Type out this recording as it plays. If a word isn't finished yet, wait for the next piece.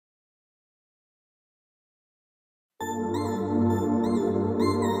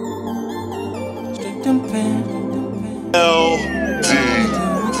them pain.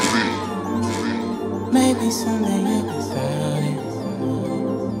 Maybe someday you'll be found it,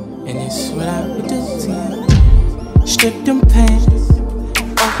 and it's what I would do to you. Strip them pants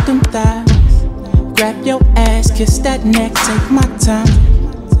off them thighs, grab your ass, kiss that neck, take my time.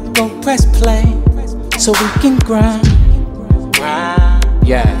 Go press play so we can grind.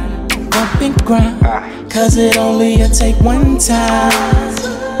 Yeah. Bump and grind, cause it only'll take one time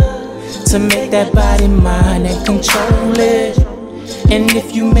to make that body mine and control it. And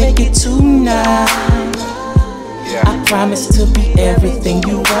if you make it tonight, I promise to be everything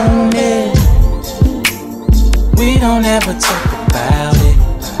you wanted. We don't ever talk about it,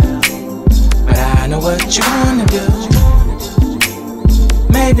 but I know what you wanna do.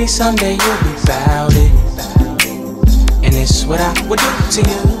 Maybe someday you'll be about it, and it's what I would do to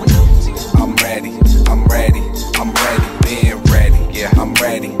you. I'm ready, I'm ready, I'm ready, being ready, yeah, I'm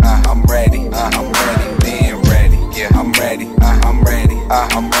ready, I'm ready, I'm ready, being ready, yeah, I'm ready, I'm ready,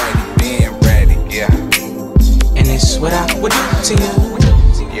 I'm ready, being ready, yeah. And it's what I would do to you.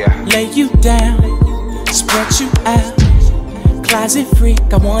 Yeah. Lay you down, spread you out, closet freak,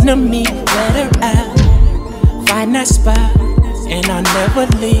 I wanna meet, let her out. Find that spot, and I'll never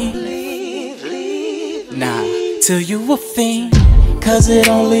leave. Nah, till you a fiend, cause it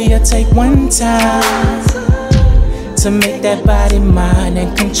only'll take one time to make that body mine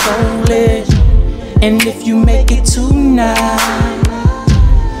and control it. And if you make it tonight,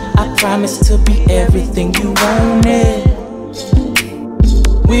 I promise to be everything you wanted.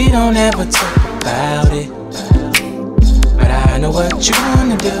 We don't ever talk about it, but I know what you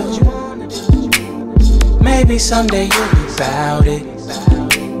wanna do. Maybe someday you'll be about it,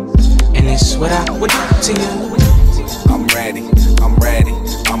 and it's what I would do to you. I'm ready, I'm ready,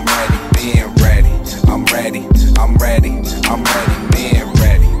 I'm ready, being ready, I'm ready, I'm ready, I'm ready, being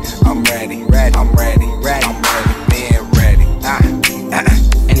ready, I'm ready, ready, I'm ready, ready, I'm ready, being ready.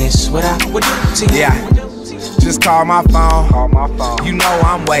 And it's what I would do to you. Yeah. Just call my phone. You know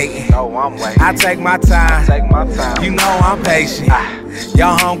I'm waiting. I take my time. You know I'm patient.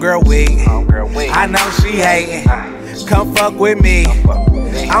 Your homegirl weak. I know she hating. Come fuck with me.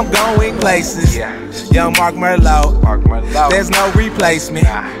 I'm going places. Young Mark Merlot. There's no replacement.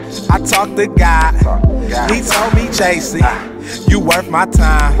 I talked to God. He told me chase it. You worth my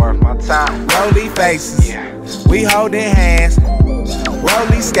time. Rolly faces. We holding hands.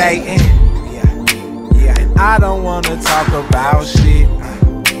 Rolly skating. I don't wanna talk about shit.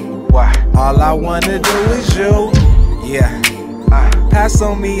 All I wanna do is you. Pass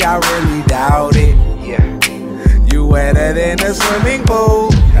on me, I really doubt it. You wetter than a swimming pool.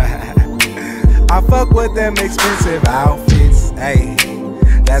 I fuck with them expensive outfits. Hey,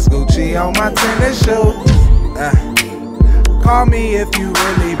 that's Gucci on my tennis shoes. Call me if you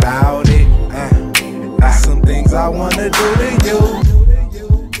really bout it. Some things I wanna do to you.